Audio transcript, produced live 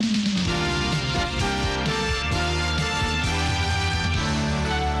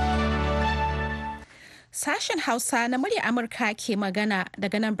Sashen Hausa na murya Amurka ke magana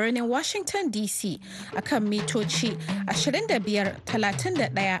daga nan birnin Washington DC akan mitoci 25, 31,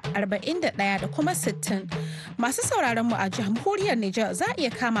 41 da kuma 60. Masu sauraron mu a jamhuriyar Nijar za a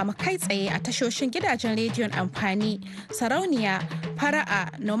iya kama mu kai tsaye a tashoshin gidajen rediyon amfani, sarauniya, fara'a,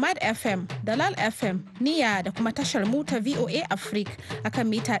 Nomad FM, Dalal FM, Niya da kuma tashar mu ta VOA Africa akan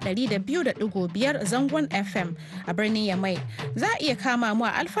mita 200.5 zangon FM a birnin Yamai. Za a iya kama mu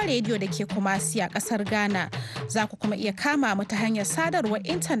a Alfa Radio da ke Kumasi a kasar Ghana. Za ku kuma iya kama mu ta hanyar sadarwar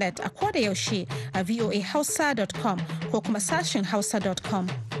intanet a koda yaushe a voahausa.com ko kuma sashin hausa.com.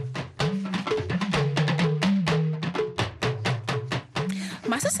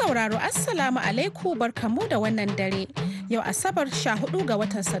 Masu sauraro Assalamu alaikum barkamu da wannan dare. Yau Asabar 14 ga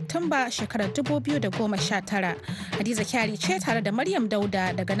watan Satumba shekarar 2019. Hadiza Kyari ce tare da Maryam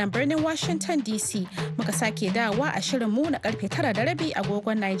Dauda daga nan birnin Washington DC. Muka sake dawa a shirinmu na karfe 9:30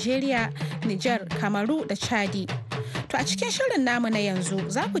 agogon Najeriya, Nijar, Kamaru da Chadi. To a cikin shirin namu na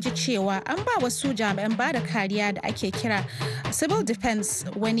yanzu za ku ji cewa an ba wasu jami'an bada kariya da ake kira Civil Defense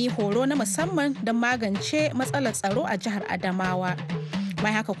wani horo na musamman don magance matsalar tsaro a jihar Adamawa.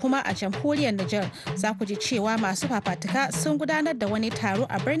 Mai haka kuma a jamhuriyar Nijar za ku ji cewa masu fafatuka sun gudanar da wani taro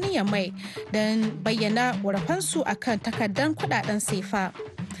a birnin Yamai don bayyana ƙorafansu akan takardar kudaden sefa.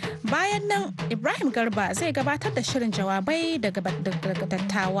 Bayan nan Ibrahim Garba zai gabatar da shirin jawabai daga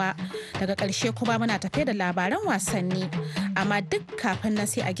dattawa. Daga ƙarshe kuma muna tafe da labaran wasanni. Amma duk kafin nan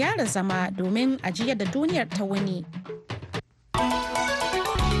sai a gyara zama domin a ji yadda duniyar ta wuni.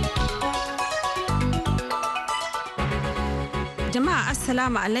 Jama'a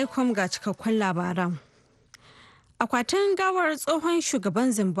Assalamu alaikum ga cikakkun labaran. Akwatin gawar tsohon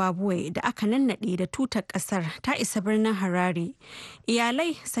shugaban Zimbabwe da aka nannaɗe da tutar ƙasar ta isa birnin Harare.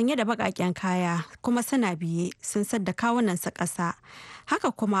 Iyalai sanye da baƙaƙen kaya kuma suna biye sun sadda kawunansa ƙasa.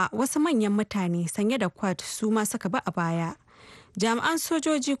 Haka kuma wasu manyan mutane sanye da kwat su ma suka bi a baya. Jami'an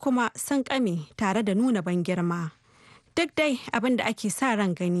sojoji kuma sun ƙame tare da nuna ban girma. Duk dai abin da ake sa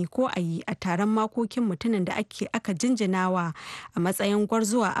ran gani ko a yi a taron makokin mutumin da aka jinjinawa a matsayin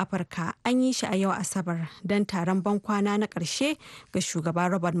gwarzo a Afirka an yi shi a yau Asabar don taron bankwana na ƙarshe ga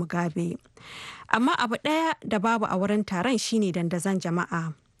shugaba Robert Mugabe. Amma abu ɗaya da babu a wurin taron shine dandazon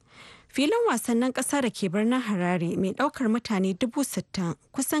jama'a. Filin wasannin ƙasa da ke birnin Harare mai ɗaukar mutane 60,000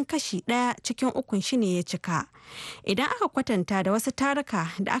 kusan kashi ɗaya cikin ukun shi ne ya cika. Idan aka kwatanta da wasu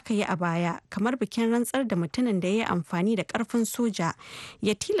taruka da aka yi a baya kamar bikin rantsar da mutumin da ya yi amfani da ƙarfin soja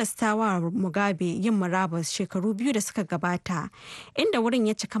ya tilasta wa Mugabe yin murabus shekaru 2 da suka gabata inda wurin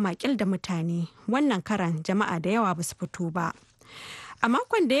ya cika makil da mutane wannan karan jama'a da yawa ba su fito ba. A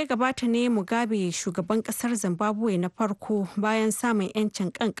makon da ya gabata ne Mugabe shugaban kasar Zimbabwe na farko bayan samun 'yancin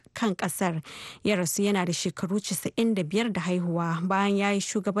kan kasar ya rasu yana da shekaru 95 da haihuwa bayan ya yi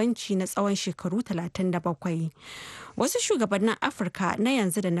shugabanci na tsawon shekaru 37. Wasu shugabannin Afirka na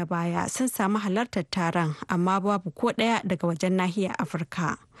yanzu da na baya sun samu halartar taron amma babu ko ɗaya daga wajen nahiyar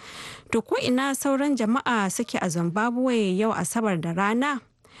Afirka. To ko ina sauran jama'a suke a Zimbabwe yau Asabar da rana?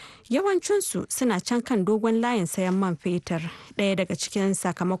 Yawancinsu suna can kan dogon layin sayan man fetur ɗaya daga cikin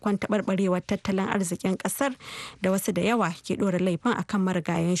sakamakon taɓarɓarewar tattalin arzikin ƙasar da wasu da yawa ke ɗora laifin akan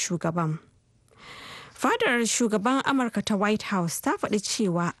marigayen shugaban. Fadar shugaban Amurka ta White House ta faɗi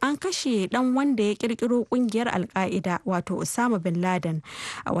cewa an kashe ɗan wanda ya ƙirƙiro ƙungiyar Al-Qaida wato Osama bin Laden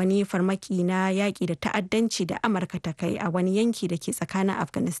a wani farmaki na yaƙi da ta'addanci da Amurka ta kai a wani yanki da ke tsakanin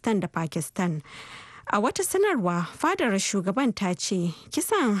Afghanistan da Pakistan. A wata sanarwa, fadar shugaban ta ce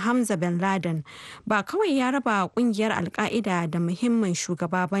kisan Hamza bin Laden ba kawai ya raba kungiyar Al-Qaida da muhimmin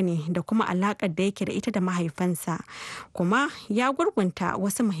shugaba ba ne da kuma alakar da yake da ita da mahaifansa, kuma ya gurgunta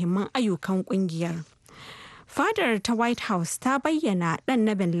wasu muhimman ayyukan kungiyar. Fadar ta White House ta bayyana ɗan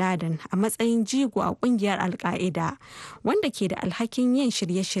na bin Laden a matsayin jigo a kungiyar Al-Qaida wanda ke da alhakin yin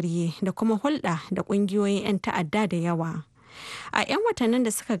shirye-shirye da kuma hulɗa da kungiyoyin 'yan ta'adda da yawa. A 'yan watannin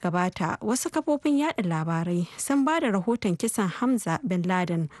da suka gabata, wasu kafofin yada labarai sun ba da rahoton kisan Hamza bin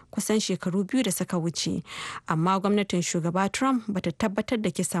Laden kusan shekaru 2 da suka wuce, amma gwamnatin shugaba Trump bata tabbatar da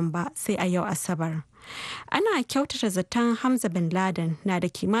kisan ba sai a yau Asabar. Ana kyautata zaton Hamza bin Laden na da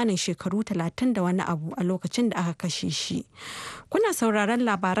kimanin shekaru 30 da wani abu a lokacin da aka kashe shi. Kuna sauraron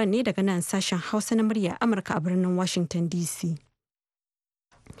labaran ne daga nan sashen Hausa na murya Amurka a birnin Washington DC.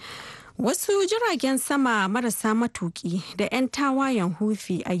 Wasu jiragen sama marasa matuki da 'yan tawayen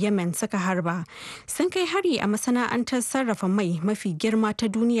Houthi a Yemen suka harba sun kai hari a masana'antar sarrafa mai mafi girma ta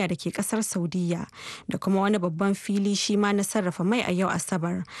duniya da ke kasar Saudiya da kuma wani babban fili shi ma na sarrafa mai a yau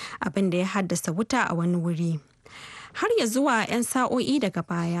Asabar, abin da ya haddasa wuta a wani wuri. Har ya zuwa 'yan sa'o'i daga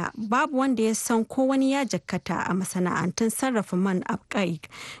baya babu wanda ya san ko wani ya jakkata a masana'antun sarrafa man abqaiq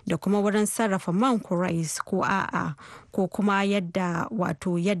da kuma wurin sarrafa man kurais ko a'a ko kuma yadda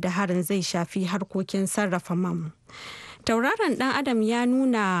harin zai shafi harkokin sarrafa man. Tauraron dan adam ya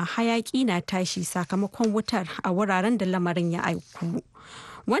nuna hayaki na tashi sakamakon wutar a wuraren da lamarin ya auku.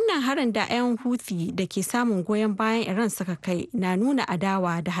 Wannan harin da 'yan Houthi da ke samun goyon bayan Iran suka kai na nuna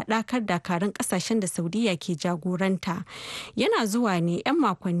adawa da haɗakar dakarun ƙasashen da Saudiya ke jagoranta. Yana zuwa ne 'yan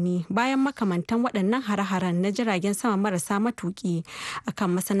makonni bayan makamantan waɗannan hare-haren na jiragen sama marasa matuƙi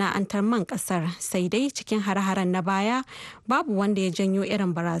akan masana'antar man ƙasar, sai dai cikin hare-haren na baya babu wanda ya janyo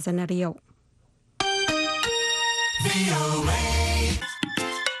irin barazanar yau.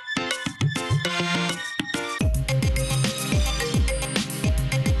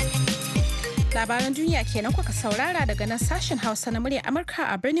 Labaran duniya kenan kuka saurara daga nan sashen Hausa na murya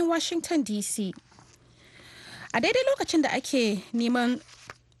Amurka a birnin Washington DC. A daidai lokacin da ake neman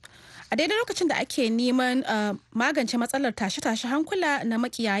magance matsalar tashe-tashe hankula na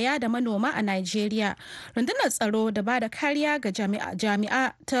makiyaya da manoma a Najeriya, rundunar tsaro da ba da kariya ga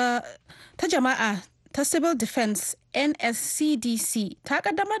jama'a ta Civil Defense NSCDC ta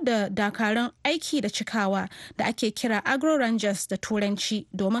kaddamar da dakarun aiki da cikawa da ake kira Agro Rangers da Turanci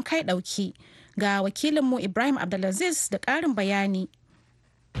domin kai dauki. Ga wakilinmu Ibrahim Abdulaziz da ƙarin bayani.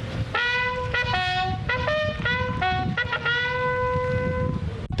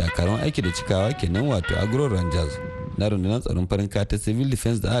 Dakarun aiki da cikawa kenan wato Agro Rangers na rundunar tsaron farin ta Civil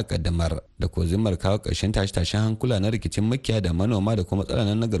Defense da aka kaddamar da ko zimmar kawo ƙarshen tashe-tashen hankula na rikicin makiya da manoma da kuma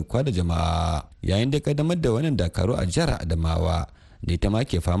tsananin na garkuwa da jama'a, yayin da kaddamar da wannan dakaru a jihar Adamawa da ita ma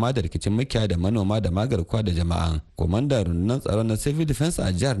ke fama da rikicin makiya da manoma da magarkuwa da jama'an. Kwamandan rundunar tsaron na Civil Defense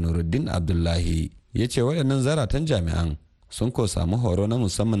a jihar Nuruddin Abdullahi ya ce waɗannan zaratan jami'an sun ko samu horo na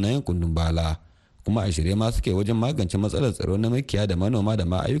musamman na yin kundin bala, kuma a shirye ma suke wajen magance matsalar tsaro na makiya da manoma da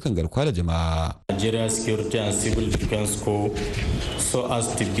ma ayyukan garkuwa da jama'a. Nigeria Security and Civil Defense Co. so as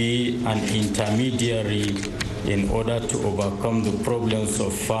to be an intermediary in order to overcome the problems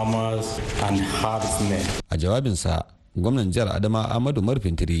of farmers and herdsmen. A jawabinsa, gwamnan jihar Adama Ahmadu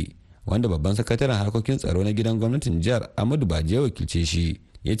Marfintiri, wanda babban sakataren harkokin tsaro na gidan gwamnatin jihar Ahmadu Baje ya wakilce shi,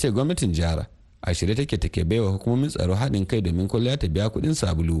 ya ce gwamnatin jihar a shirye take baiwa hukumomin tsaro haɗin kai domin kwalliya ta biya kuɗin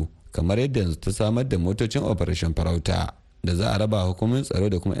sabulu, kamar yadda yanzu ta samar da motocin operation farauta da za a raba hukumomin tsaro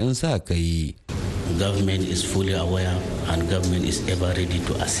da kuma 'yan sa kai. Government is fully aware and government is ever ready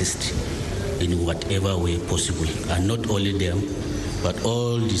to assist in whatever way possible, and not only them but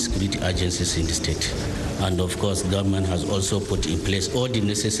all the security agencies in the state. And of course, government has also put in place all the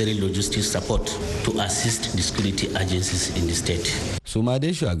necessary logistic support to assist the security agencies in the state. Su ma dai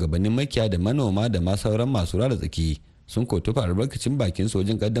shugabannin makiya da manoma da ma sauran masu rara tsaki sun kotufa albarkacin bakin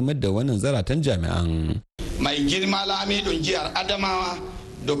sojin kaddamar da wannan zaratan jami'an. Mai girma lamidon jihar Adamawa,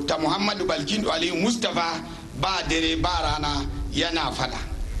 Dr. Muhammadu Balkindo Aliyu Mustapha ba dare ba rana yana fada.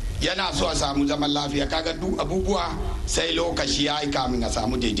 Yana so a samu zaman lafiya, kaga duk abubuwa sai lokaci ya yi kamin a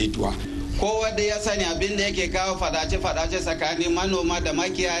samu daidaituwa. Kowa da ya sani abin da yake kawo fadace-fadace tsakanin manoma da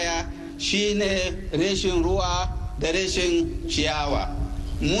makiyaya shine reshin ruwa da reshin ciyawa.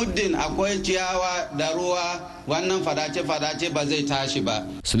 Muddin akwai ciyawa da ruwa, wannan fadace-fadace ba zai tashi ba.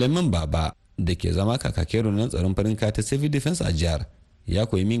 Suleiman Baba da ke zama kakakin rundunar tsaron farin ta Civil Defense a jihar ya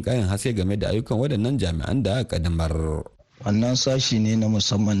koyi min karin haske game da ayyukan waɗannan jami'an da aka kaddamar. Wannan sashi ne na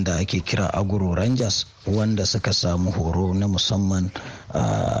musamman da ake kira Agro Rangers, wanda suka samu horo na musamman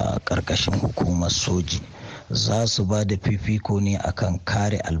a ƙarƙashin hukumar soji. Za su ba da fifiko ne akan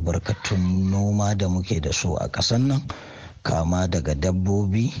kare albarkatun noma da muke da su a ƙasar nan, kama daga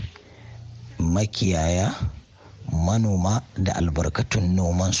dabbobi, makiyaya, manoma da albarkatun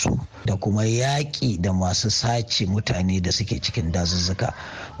nomansu, da kuma yaƙi da masu sace mutane da suke cikin dazuzzuka.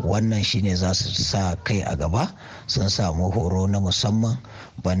 Wannan shine za su sa kai a gaba. Sun samu horo na musamman,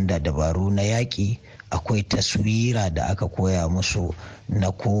 banda dabaru na yaƙi akwai taswira da aka koya musu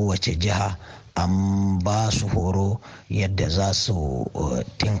na kowace jiha. An ba su horo yadda za su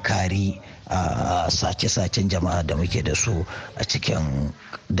tinkari a sace-sacen jama'a da muke da su a cikin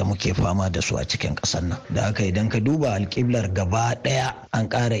da muke fama da su a cikin ƙasar nan. Da haka idan ka duba alƙiblar gaba ɗaya an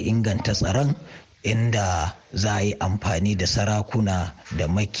ƙara inganta tsaron, inda za a yi amfani da sarakuna da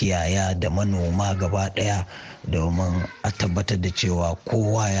makiyaya da manoma gaba ɗaya domin a tabbatar da cewa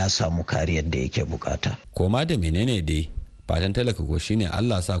kowa ya samu kariyar da yake bukata. Koma da menene dai fatan talaka ko shine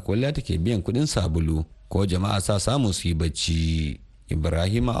Allah sa kwalliya take biyan kudin sabulu ko jama'a sa samu su yi bacci.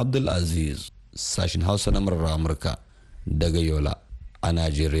 Ibrahim Abdulaziz, sashin Hausa na murar Amurka daga Yola a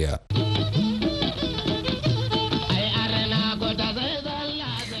Najeriya.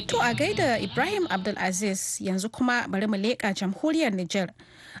 To a A gaida Ibrahim Abdulaziz, yanzu kuma bari mu leƙa jamhuriyar Nijar.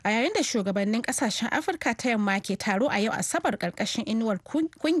 A yayin da shugabannin kasashen Afirka ta yamma ke taro a yau Asabar karkashin inuwar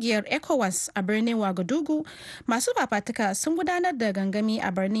kungiyar ECOWAS a birnin Wagadugu, masu fafatuka sun gudanar da gangami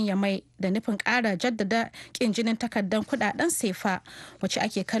a birnin Yamai da nufin ƙara jaddada ƙin jinin takardar kudaden sefa, wacce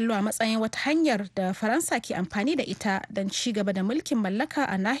ake kallo a matsayin wata hanyar da Faransa ke amfani da ita don ci gaba da mulkin mallaka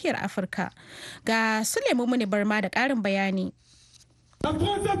a nahiyar Afirka. Ga Sulaimu Muni Barma da ƙarin bayani. La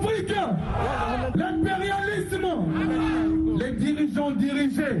France africaine, l'impérialisme, les dirigeants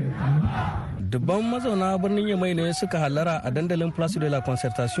dirigés. Dubban mazauna birnin Yamai ne suka hallara a dandalin Place de la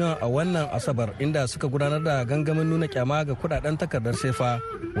Concertation a wannan Asabar, inda suka gudanar da gangamin nuna kyama ga kudaden takardar sefa,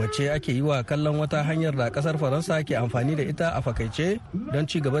 wacce ake yi wa kallon wata hanyar da kasar Faransa ke amfani da ita a fakaice don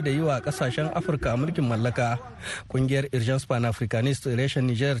ci gaba da yi wa kasashen Afirka mulkin mallaka. Kungiyar Urgence Pan-Africaniste reshen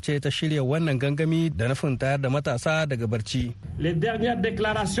Niger ce ta shirya wannan gangami da nufin tayar da matasa daga barci. Les dernières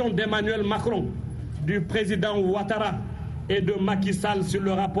déclarations d'Emmanuel Macron, du président Ouattara et de Macky Sall sur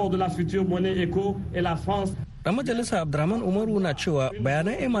le rapport de la future monnaie éco et la France. Dan majalisa Abdurrahman Umaru na cewa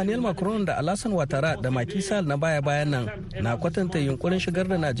bayanan Emmanuel Macron da Alassane Ouattara da Macky Sall na baya-bayan nan na kwatanta yunkurin shigar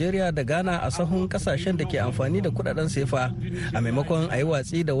da Najeriya da Ghana a sahun kasashen da ke amfani da kudaden sefa a maimakon a yi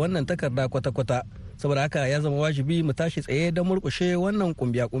watsi da wannan takarda kwata-kwata. Saboda haka ya zama wajibi mu tashi tsaye don murkushe wannan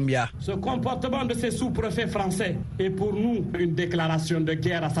kumbiya-kumbiya. Ce comportement de ces sous-préfets français est pour nous une déclaration de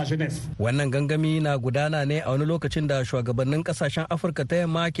guerre à sa jeunesse. Wannan gangami na gudana ne a wani lokacin da shugabannin kasashen Afirka ta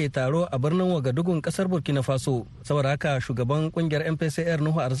yamma ke taro a birnin Wagadugun kasar Burkina Faso. Saboda haka shugaban kungiyar MPCR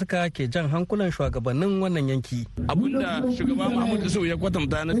Nuhu Arzika ke jan hankulan shugabannin wannan yanki. Abinda shugaba Muhammadu Isu ya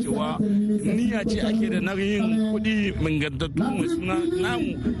kwatanta na cewa niyya ce ake da nauyin kuɗi mingantattu mai suna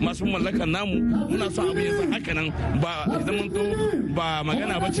namu masu mallakar namu muna son abin yanzu haka nan ba zamanto ba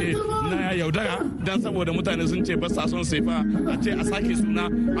magana ba ce na yaudara don saboda mutane sun ce ba sa son sefa a ce a sake suna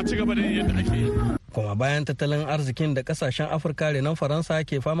a ci gaba da yadda ake yi. Kuma bayan tattalin arzikin da kasashen Afirka renon Faransa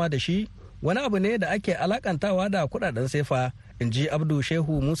ke fama da shi wani abu ne da ake alakantawa da kudaden sefa, in ji Abdu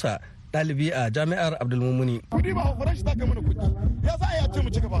Shehu Musa, ɗalibi a jami'ar Abdulmumuni. Kudi ba hakuran shi ta kai mana kudi. Ya za a yi a ce mu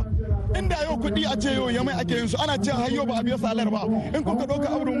ci gaba. Inda yau kudi a ce yau Yamai ake yin su ana ce hayyo ba a biya salar ba. In kuka ɗauka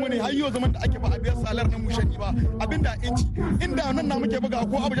abin mu ne hayyo zaman da ake ba a biya salar na mushani ba. Abinda inci. Inda nan na muke buga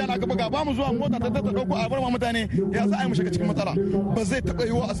ko Abuja na aka buga ba mu zuwa mota ta ɗauko a bar ma mutane ya za a yi mu shiga cikin matsala. Ba zai taɓa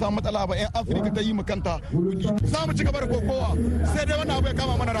yiwu a samu matsala ba in Afirka ta yi mu kanta kudi. Za mu ci gaba da kokowa sai dai wannan abu ya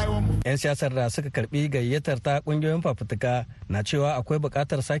kama mana rayuwar mu. 'Yan siyasar da suka karbi gayyatar ta kungiyoyin fafutuka na cewa akwai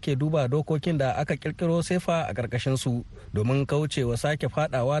buƙatar sake duba dokokin da aka kirkiro sefa a karkashin su domin kaucewa sake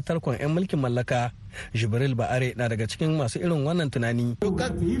fadawa tarkon 'yan mulkin mallaka. Jibril Ba'are na daga cikin masu irin wannan tunani.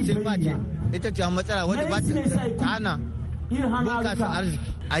 Dokar sefa ce ita ce matsala wadda ba ta hana bunkasa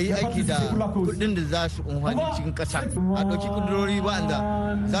arziki a yi aiki da kudin da za su umfani cikin kasa a ɗauki kudurori wa'anda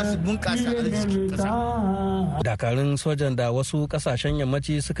za su bunkasa arzikin kasa. Dakarun sojan da wasu kasashen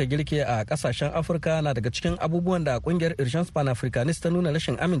yammaci suka girke a kasashen Afirka na daga cikin abubuwan da kungiyar Urgence Pan-Africaniste ta nuna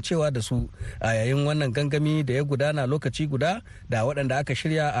rashin amincewa da su a yayin wannan gangami da ya gudana lokaci guda da waɗanda aka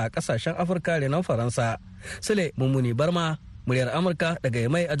shirya a kasashen Afirka renon Faransa. Sule Mummuni Barma, muryar Amurka daga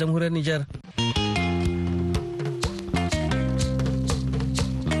Yamai a jamhuriyar Nijar.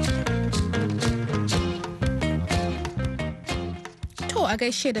 A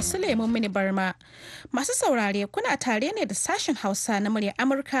gaishe da Suleiman Mini Barma. Masu saurare kuna tare ne da sashen Hausa na muryar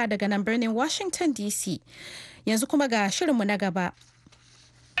Amurka daga nan birnin Washington DC. Yanzu kuma ga shirinmu na gaba.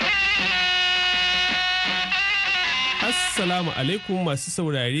 Assalamu alaikum masu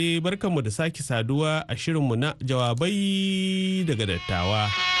saurare, barkanmu da sake saduwa a shirinmu na jawabai daga dattawa.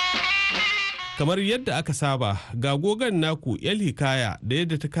 Kamar yadda aka saba, ga gogon naku El Hikaya da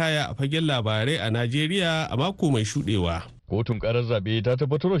yadda ta kaya a fagen labarai a Najeriya a mako mai shudewa. Kotun karar zabe ta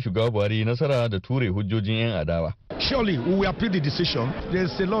tabbatar shugaba Buhari nasara da ture hujjojin 'yan adawa. Surely we will appeal the decision.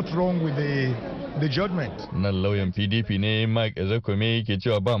 There's a lot wrong with the judgment. Nan lauyan PDP ne Mike Ezekweme ke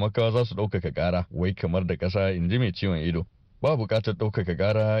cewa ba makawa za su ɗaukaka ƙara, wai kamar da ƙasa in ji mai ciwon ido. Ba buƙatar ɗaukaka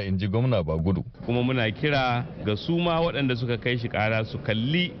ƙara in ji gwamna ba gudu. Kuma muna kira ga su ma waɗanda suka kai shi ƙara su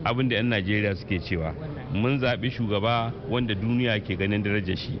kalli abin da 'yan Najeriya suke cewa. Mun zaɓi shugaba wanda duniya ke ganin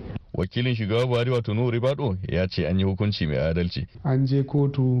darajar shi. Wakilin shugaba Buhari wato Nuhu Ribado ya ce an yi hukunci mai adalci. An je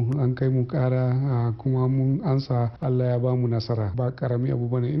kotu an kai mu kara kuma mun ansa, Allah ya ba mu nasara, ba karami abu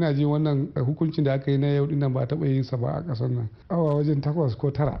bane. Ina ji wannan hukuncin da aka yi na yau dinnan ba taɓa yin sa ba a ƙasar nan. Awa wajen 8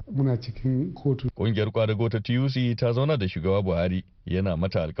 ko 9 muna cikin kotu. Ƙungiyar kwadago ta TUC ta zauna da shugaba Buhari yana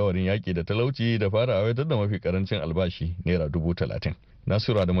mata alkawarin yaƙi da talauci da fara aiwatar da mafi karancin albashi naira 30,000.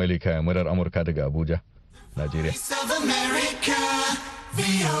 Nasiru da Mailika murar Amurka daga Abuja, Najeriya.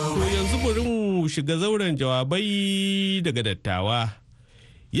 To yanzu bari mu shiga zauren jawabai daga dattawa.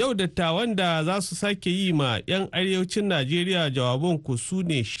 Yau dattawan da za su sake yi ma 'yan arewacin Najeriya jawabanku su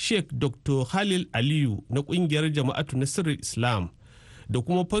ne Sheikh Dr. Khalil Aliyu na kungiyar Jama'atu Nasirar Islam da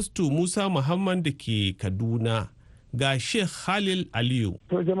kuma Fasto Musa Muhammad da ke Kaduna. Ga Sheikh Khalil Aliyu.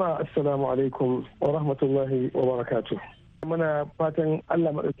 To jama'a assalamu alaikum wa rahmatullahi wa barakatuh. Muna fatan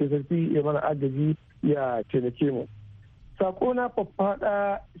Allah maɗauki sarki ya mana agaji ya taimake mu. Sako na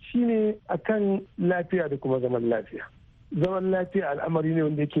faffaɗa shine akan lafiya da kuma zaman lafiya. Zaman lafiya al'amari ne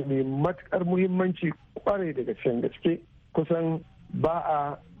wanda yake mai matukar muhimmanci kwarai daga cikin gaske. Kusan ba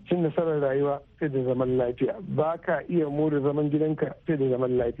a cin nasarar rayuwa sai da zaman lafiya, ba ka iya more zaman gidanka sai da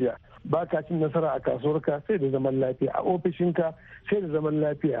zaman lafiya, ba ka cin nasara a kasuwarka sai da zaman lafiya, a ofishinka sai da zaman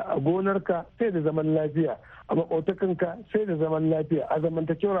lafiya, a gonarka sai da zaman lafiya, a maƙotakanka sai da zaman lafiya, a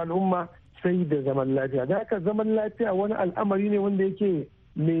zamantakewar al'umma sai da zaman lafiya. Da haka zaman lafiya wani al'amari ne wanda yake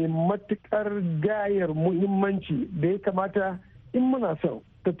mai matukar gayar muhimmanci da ya kamata in muna son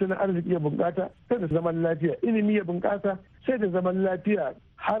tattalin arziki ya bunƙasa sai da zaman lafiya, ilimi ya bunƙasa sai da zaman lafiya,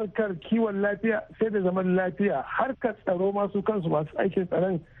 harkar kiwon lafiya sai da zaman lafiya, harkar tsaro masu kansu masu aikin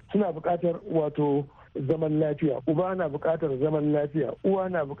tsaron suna buƙatar wato zaman lafiya, uba na buƙatar zaman lafiya, uwa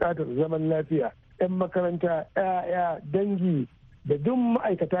na buƙatar zaman lafiya, 'yan makaranta, 'ya'ya, dangi da duk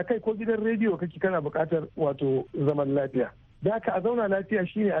ma'aikata, kai ko gidan rediyo kake kana buƙatar wato zaman lafiya. Da haka a zauna lafiya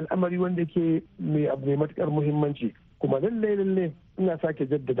shine al'amari wanda ke mai abu mai matukar muhimmanci. Kuma lallai ina sake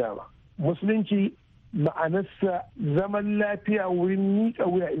jaddadawa musulunci ma'anarsa zaman lafiya wurin miƙa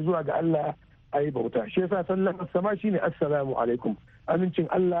wuya zuwa ga Allah a yi bauta. Shi yasa sallama sama shine assalamu alaikum, amincin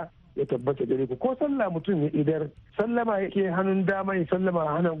Allah ya tabbata gare ku. Ko sallah mutum ya idar sallama yake hannun dama ya sallama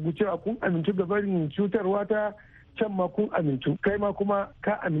hannun gucewa kun amintu ga barin cutarwa ta can ma kun amintu, kai ma kuma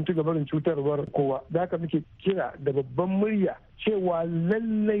ka amintu ga barin cutarwar kowa. Da haka muke kira da babban murya cewa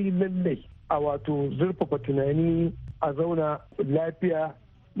lallai a wato zurfafa tunani a zauna lafiya.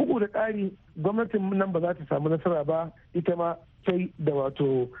 Bugu da ƙari gwamnatin nan ba za ta samu nasara ba ita ma sai da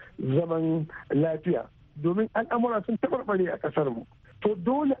wato zaman lafiya, domin al'amura sun tabarbare a ƙasar mu. To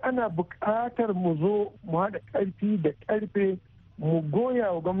dole ana buƙatar mu zo mu haɗa ƙarfi da ƙarfe mu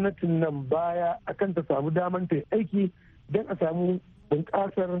goya wa gwamnatin nan baya akan ta samu daman ta aiki don a samu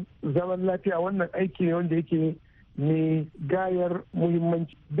bunƙasar zaman lafiya. Wannan aiki ne wanda yake mai gayar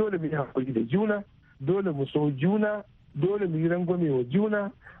muhimmanci. Dole mu yi haƙuri da juna, dole mu so juna, dole mu yi rangwame wa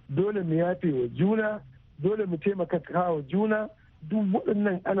juna, dole mu yafe wa juna, dole mu taimaka wa juna. Duk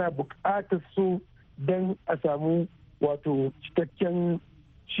waɗannan ana buƙatar su don a samu wato cikakken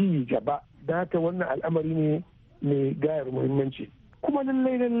ci gaba. Da haka wannan al'amari ne mai gayar muhimmanci. Kuma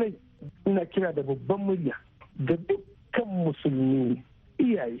lallai ina kira da babban murya ga dukkan musulmi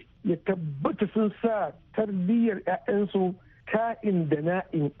iyaye ya tabbata sun sa tarbiyyar 'ya'yansu ka'in da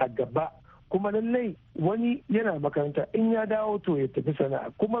na'in a gaba. Kuma lallai wani yana makaranta in ya dawo to ya tafi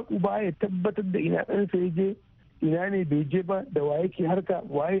sana'a, kuma uba ya tabbatar da ina ɗansa ya je, ina ne bai je ba, da waye ke harka,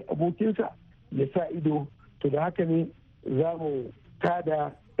 waye abokinsa, ya sa ido. To da haka ne za mu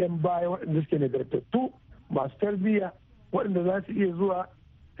tada 'yan baya waɗanda suke nagartattu masu tarbiyya waɗanda za su iya zuwa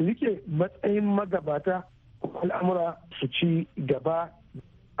su rike matsayin magabata, al'amura su ci gaba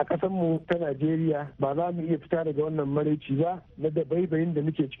a ƙasarmu ta Najeriya. Ba za mu iya fita daga wannan maraici ba na da baibayin da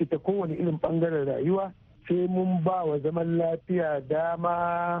muke ciki ta kowane irin ɓangaren rayuwa, sai mun ba wa zaman lafiya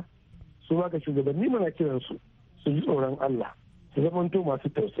dama. Su ma ga shugabanni muna kiransu su ji tsoron Allah, su zamanto masu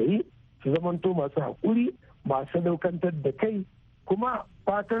tausayi, su zamanto masu haƙuri, masu sadaukantar da kai, kuma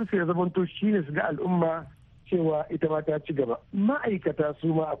fatan su ya zamanto shine su ga al'umma cewa ita ma ta ci gaba. Ma'aikata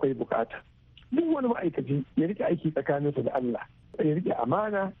su ma akwai bukata. Duk wani ma'aikaci ya rike aiki tsakaninsa da Allah, ya rike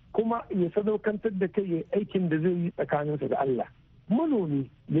amana, kuma ya sadaukantar da kai ya aikin da zai yi tsakaninsa da Allah. Manomi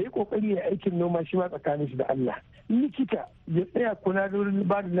ya yi kokari ya aikin noma shi ma tsakaninsa da Allah. Likita ya tsaya kula da wurin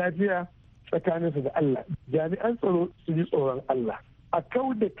ba da lafiya tsakaninsa da Allah. Jami'an tsaro su ji tsoron Allah. A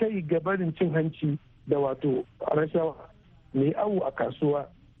kau da kai ga barin cin hanci da wato rashawa. Mai awo a kasuwa,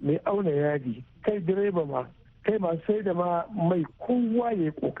 mai auna yadi, kai direba ma, kai masu sai da ma mai, kowa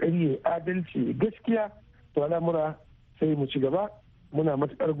ya kokari ya adalci gaskiya. To al'amura sai mu ci gaba. Muna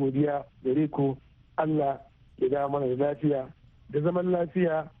matukar godiya gare ku. Allah ya dawo mana da lafiya da zaman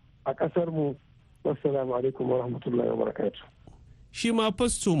lafiya a kasar mu. Wassalamu alaikum wa rahmatullahi wa barakatuh. Shi ma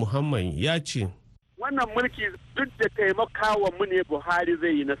Fasto Muhammad ya ce wannan mulki duk da taimakawa mu ne Buhari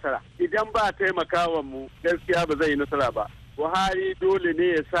zai yi nasara. Idan ba taimakawa mu gaskiya ba zai yi nasara ba. Buhari dole ne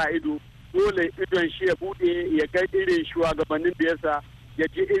ya sa ido, dole idon shi ya bude ya ga irin shugabannin da ya sa, ya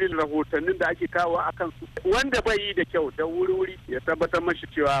ji irin rahotannin da ake kawo a kansu. Wanda bai yi da kyau da wuri-wuri ya tabbatar mashi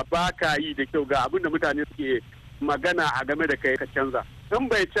cewa ba ka yi da kyau ga abin da mutane suke magana a game da kai ka canza. In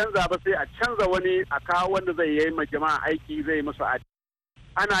bai canza ba sai a canza wani a kawo wanda zai yi ma jama'a aiki, zai yi masu adi.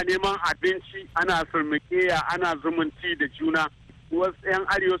 ana neman abinci, ana surmukeya, ana zumunci da juna. Wasu 'yan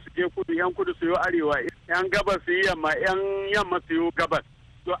arewa su je kudu, 'yan kudu su yi arewa, 'yan gabas su yi yamma, 'yan yamma su yi gabas.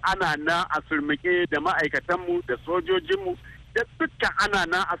 To ana nan a surmuke da ma'aikatanmu da sojojinmu da dukkan ana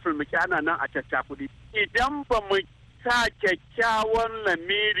nan a surmuke, ana nan a caccakuɗi. Idan ba mu sa kyakkyawan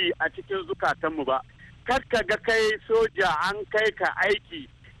lamiri a cikin zukatanmu ba, kar ka ga kai soja an kai ka aiki,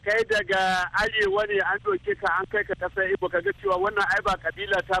 kai daga arewa ne an doke ka an kai ka ƙasar Igbo, ka ga cewa wannan ai ba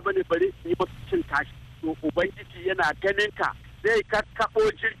kabila ta bane, bari yi maka cin tashi. To ubangiji yana ganin ka, zai kakkaɓo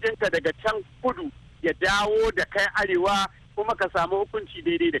jirginka daga can kudu ya dawo da kai arewa, kuma ka samu hukunci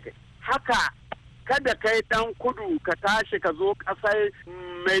daidai da kai. Haka kada kai dan kudu ka tashi ka zo ƙasar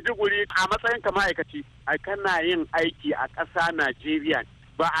Maiduguri a matsayin ka ma'aikaci, a kana yin aiki a ƙasa Najeriya,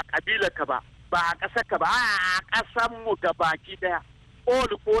 ba a ƙabilar ka ba, ba a ƙasar ka ba, a ƙasar mu ga baki daya.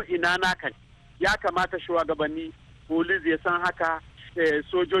 Ko ina naka ne. Ya kamata shugabanni, police ya san haka,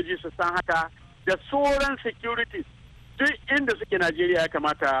 sojoji su san haka, da sauran securities duk inda suke Najeriya ya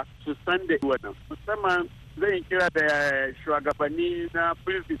kamata su san da wannan. Musamman zai kira da shugabanni na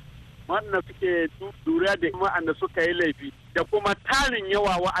prison wanda suke lura da wa'anda suka yi laifi da kuma tarin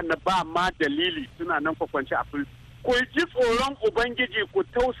yawa wa'anda ba ma dalili suna nan kwakwance a prison. Ku ji tsoron Ubangiji, ku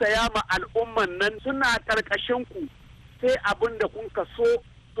tausaya ma al'umman nan, suna karkashin ku, sai abin da kun ka so.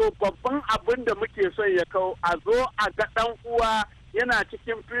 To babban abin da muke son ya kawo, a zo a ga ɗan uwa yana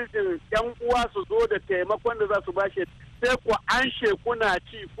cikin prison, yan uwa su zo da taimakon da za su bashi, sai ku anshe kuna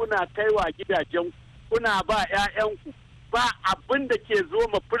ci kuna kaiwa gidajen, kuna ba 'ya'yanku. Ba abin da ke zo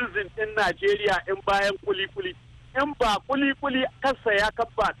ma prison ɗin Najeriya in bayan kuli-kuli. In ba kuli-kuli kasa ya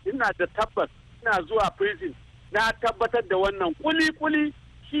kabba, ina da tabbas ina zuwa prison, na tabbatar da wannan kuli-kuli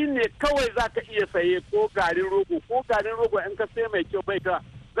shine kawai za ka iya saye, ko garin rogo in ka sai mai kyau bai ka,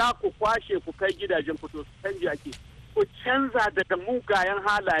 za ku kwashe ku kai gidajen ku, to canji ake. Ku canza daga mugayen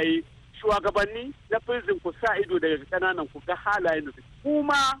halaye. Shugabanni na prison ku sa ido daga kananan ku ga halayen da su,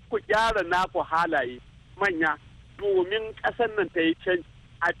 kuma ku gyara naku halaye manya, domin ƙasar nan ta yi canji.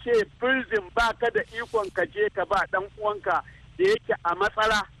 A ce prison ba ka da ikon ka je ka ba ɗan uwanka da yake a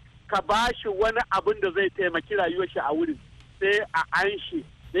matsala, ka ba shi wani abin da zai taimaki rayuwar shi a wurin, sai a anshi,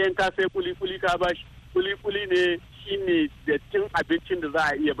 sai in ka sai kuli-kuli ka ba shi. Kuli-kuli ne shine da cin abincin da za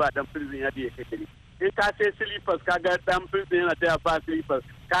a iya ba ɗan prison ya da ya kai. In ka sai slippers ka ga ɗan prison yana taya ba slippers,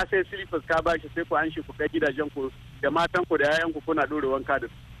 ka sai slippers ka ba shi, sai ku anshi ku kai gidajen ku da matan ku da 'ya'yan ku, kuna ɗore wanka da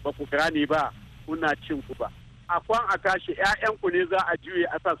su, ba ku gane ba, kuna cin ku ba. A kwan a tashi 'ya'yanku ne za a juye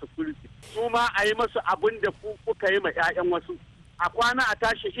a sa security, su ma a yi masu abin da kuka yi ma 'ya'yan wasu. A kwana a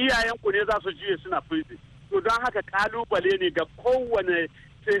tashi iyayenku ne za su juye suna prison. To don haka kalubale ne ga kowane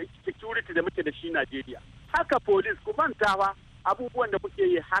security da muke da shi Najeriya. Haka police, ku mantawa abubuwan da kuke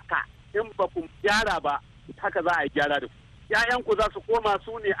yi haka, in ba ku gyara ba, haka za a yi gyara da ku. 'Ya'yanku za su koma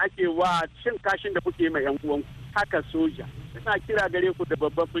su ne ake wa cin kashin da kuke yi ma 'yan uwanku. Haka soja, ina kira gare ku da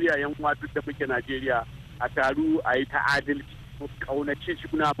babban murya 'yan uwa duk da muke Najeriya, a taru a yi ta adalci, mu kaunaci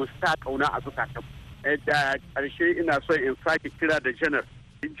juna, mu sa kauna a zukatan. Da ƙarshe ina son in sake kira da janar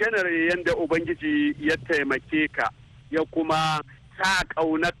yadda Ubangiji ya taimake ka, ya kuma sa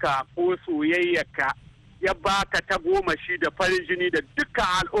kaunaka ko soyayyaka, ya baka ta goma shi da farin jini da dukkan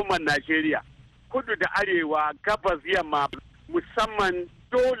al'ummar Najeriya, kudu da arewa, gabas yamma, musamman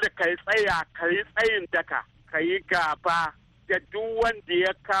dole ka yi tsaya, ka yi tsayin daka, ka yi gaba da duk wanda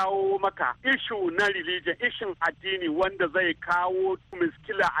ya kawo maka ishu na religion, ishin addini wanda zai kawo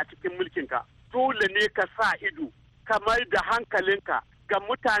miskila a cikin mulkinka. Dole ne ka sa ido, kamar da hankalinka ga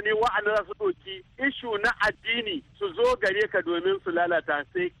mutane wa'anda za su ɗauki ishu na addini su zo gare ka domin su lalata,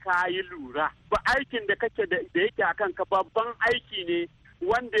 sai ka yi lura. Ba aikin da kake da yake a kanka babban aiki ne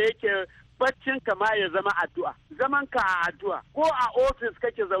wanda yake baccin ka ma ya zama addu'a, zaman ka a addu'a, ko a ofis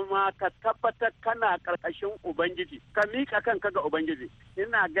kake zama ka tabbatar kana karkashin Ubangiji, ka miƙa kanka ga Ubangiji.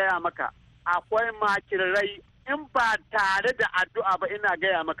 Ina gaya maka akwai makirrai, in ba tare da addu'a ba, ina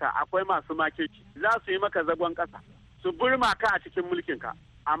gaya maka akwai masu makirci, za su yi maka zagon ƙasa, su burma ka a cikin mulkinka,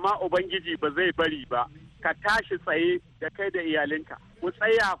 amma Ubangiji ba zai bari ba. Ka tashi tsaye da kai da iyalinka, ku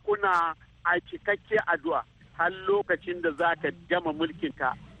tsaya kuna a cikakke addu'a har lokacin da za ka gama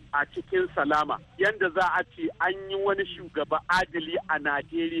mulkinka a cikin salama, yanda za a ce an yi wani shugaba adali a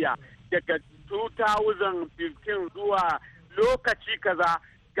Najeriya daga 2015 zuwa lokaci kaza,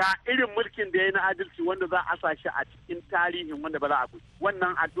 ga irin mulkin da ya yi na adalci wanda za a sa shi a cikin tarihin wanda ba za a guji.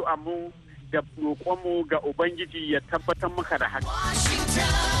 Wannan addu'a mu da roƙonmu ga Ubangiji ya tabbatar maka da haka.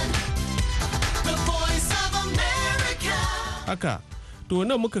 Haka. To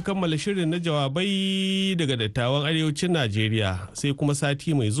nan muka kammala shirin na jawabai daga dattawan arewacin Najeriya, sai kuma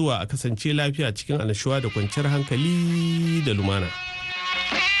sati mai zuwa a kasance lafiya cikin annashuwa da kwanciyar hankali da lumana.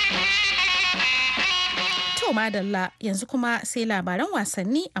 To madalla yanzu kuma sai labaran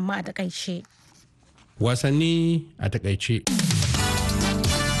wasanni amma a takaice. Wasanni a takaice.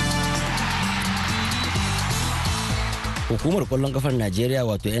 Hukumar kwallon kafar Najeriya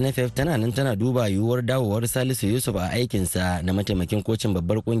wato NFF tana nan tana duba yiwuwar dawowar Salisu Yusuf a aikinsa na mataimakin kocin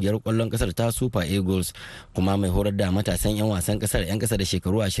babbar kungiyar kwallon kasar ta Super Eagles kuma mai horar da matasan 'yan wasan kasar 'yan kasa da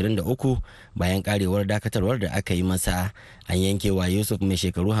shekaru 23 bayan karewar dakatarwar da aka yi masa. An yanke wa Yusuf mai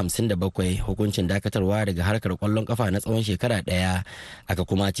shekaru 57 hukuncin dakatarwa daga harkar kwallon kafa na tsawon shekara daya. Aka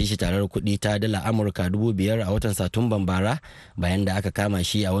kuma ci shi tarar kuɗi ta dala Amurka 5,000 a watan Satumban bara bayan da aka kama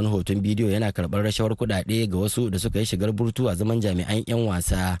shi a wani hoton bidiyo yana karɓar rashawar kuɗaɗe ga wasu da suka yi shigar burtu a zaman jami'an 'yan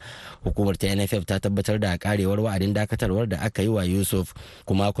wasa. Hukumar ta NFF ta tabbatar da karewar wa'adin dakatarwar da aka yi wa Yusuf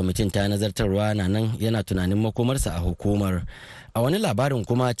kuma kwamitin ta nazartarwa na nan yana tunanin makomarsa a hukumar. A wani labarin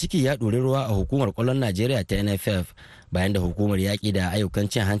kuma ciki ya ɗori ruwa a hukumar kwallon Najeriya ta NFF bayan da hukumar yaƙi da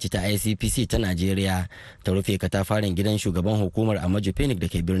ayyukan cin hanci ta ICPC ta Najeriya ta rufe katafaren gidan shugaban hukumar a Maju Phoenix da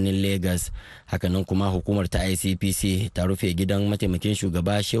ke birnin Lagos. Hakanan kuma hukumar ta ICPC ta rufe gidan mataimakin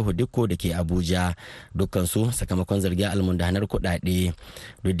shugaba Shehu Dikko da ke Abuja, dukkansu sakamakon zargin almundahanar kuɗaɗe.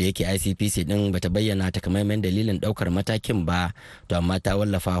 Duk da yake ICPC din bata bayyana takamaiman dalilin ɗaukar matakin ba, to amma ta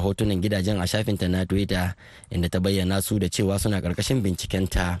wallafa hotunan gidajen a shafinta na Twitter inda ta bayyana su da cewa suna ƙarƙashin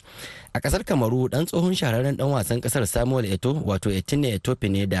bincikenta. A kasar Kamaru dan tsohon shahararren dan wasan kasar Samuel Eto'o wato Etine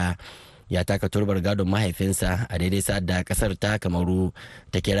Etofine da ya taka turbar gadon mahaifinsa a daidai sa'ad da kasar ta Kamaru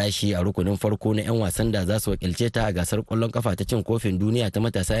ta kira shi a rukunin farko na 'yan wasan da za su wakilce ta a gasar kwallon kafa ta cin kofin duniya ta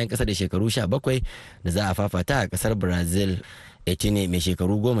matasa 'yan kasa da shekaru 17 da za a fafata a kasar Brazil. Etine mai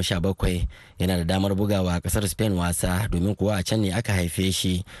shekaru 17 yana da damar bugawa a kasar Spain wasa domin kuwa a can ne aka haife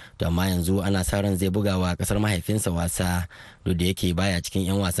shi, to amma yanzu ana sa ran zai bugawa a kasar mahaifinsa wasa. Duk da yake baya cikin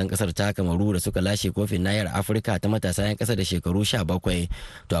 'yan wasan kasar ta Kamaru da suka lashe kofin nahiyar Afirka ta matasa 'yan kasa da shekaru 17,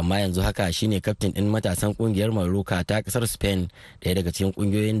 to amma yanzu haka shine kaftin din matasan kungiyar Maruka ta kasar Spain, daya daga cikin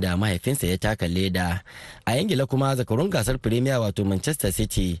kungiyoyin da mahaifinsa ya taka leda. A Ingila kuma zakarun gasar Premier wato Manchester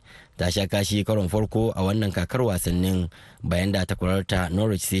City ta sha kashi karon farko a wannan kakar wasannin bayan da takwararta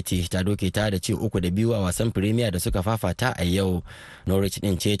Norwich City ta doke ta da ci 3-2 a wasan Premier da suka fafata a yau. Norwich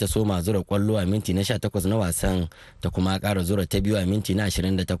din ce ta soma zura kwallo a minti na 18 na wasan ta kuma kara zura ta biyu a minti na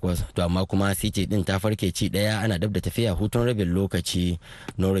 28, to amma kuma City din ta farke ci daya ana dab da tafiya hutun rabin lokaci.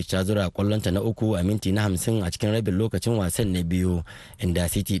 Norwich ta zura kwallonta na 3 a minti na 50 a cikin rabin lokacin wasan na biyu, inda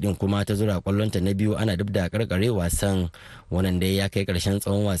City din kuma ta zura kwallonta na biyu ana dab da karkare wasan. Wannan dai ya kai karshen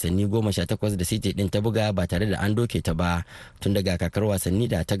tsawon wasanni 18 da City din ta buga ba tare da an doke ta ba tun daga kakar wasanni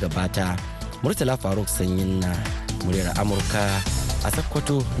da ta gabata. Murtala Faruk Sanyin na muryar Amurka a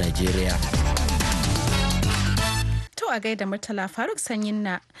Sokoto, Nigeria. To a gaida Murtala Faruk Sanyin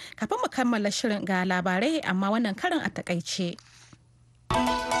na, kafin mu kammala shirin ga labarai amma wannan karin a takaice.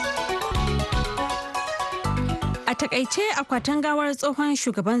 A takaice akwatin gawar tsohon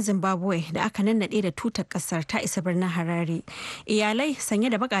shugaban Zimbabwe da aka nannade da tutar kasar ta isa birnin Harare. Iyalai sanye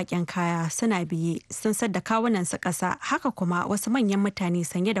da bakaken kaya suna biye sun sadda kawunansu ƙasa, haka kuma wasu manyan mutane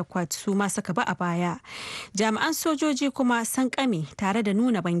sanye da kwat su ma suka ba a baya. Jami'an sojoji kuma sun kame tare da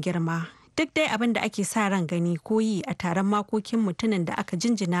nuna ban girma. Duk dai abin da ake sa ran gani ko yi a taron makokin mutumin da aka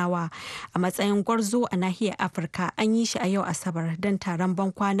jinjinawa a matsayin gwarzo a nahiyar Afirka an yi shi a yau Asabar don taron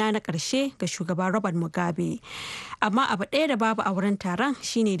bankwana na ƙarshe ga shugaba Robert Mugabe. Amma abu ɗaya da babu a wurin taron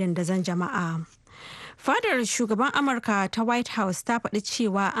shine dandazon jama'a. Fadar shugaban Amurka ta White House ta faɗi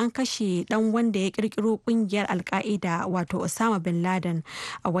cewa an kashe ɗan wanda ya ƙirƙiro ƙungiyar Al-Qaeda wato Osama bin Laden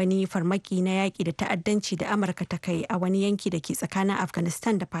a wani farmaki na yaƙi da ta'addanci da Amurka ta kai a wani yanki da ke tsakanin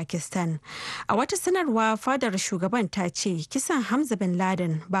Afghanistan da Pakistan. A wata sanarwa fadar shugaban ta ce kisan Hamza bin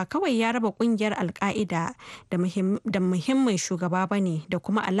Laden ba kawai ya raba ƙungiyar Al-Qaeda da muhimmin shugaba ba ne da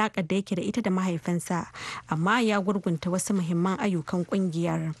kuma alaƙar da yake da ita da mahaifinsa, amma ya gurgunta wasu muhimman ayyukan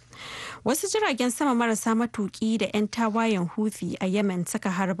ƙungiyar. Wasu jiragen sama marasa matuki da 'yan tawayen Houthi a Yemen suka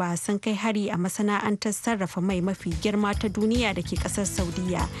harba sun kai hari a masana'antar sarrafa mai mafi girma ta duniya da ke kasar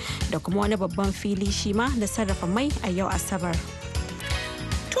Saudiya da kuma wani babban fili shi ma da sarrafa mai a yau Asabar.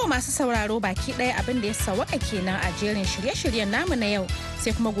 To masu sauraro baki ɗaya abin da ya sawaka kenan a jerin shirye-shiryen namu na yau,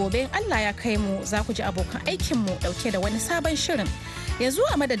 sai kuma gobe in Allah ya kai mu za ku ji abokan aikinmu ɗauke da wani sabon shirin. Yanzu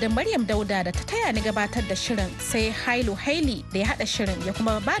a madadin Maryam Dauda da ta taya ni gabatar da shirin, sai Hailu Haili da ya haɗa shirin ya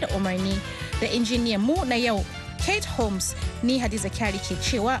kuma ba da umarni, da injiniyan mu na yau Kate Holmes, ni Hadiza Kyari ke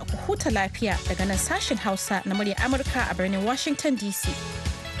cewa ku huta lafiya daga nan sashen Hausa na muryar Amurka a birnin Washington DC.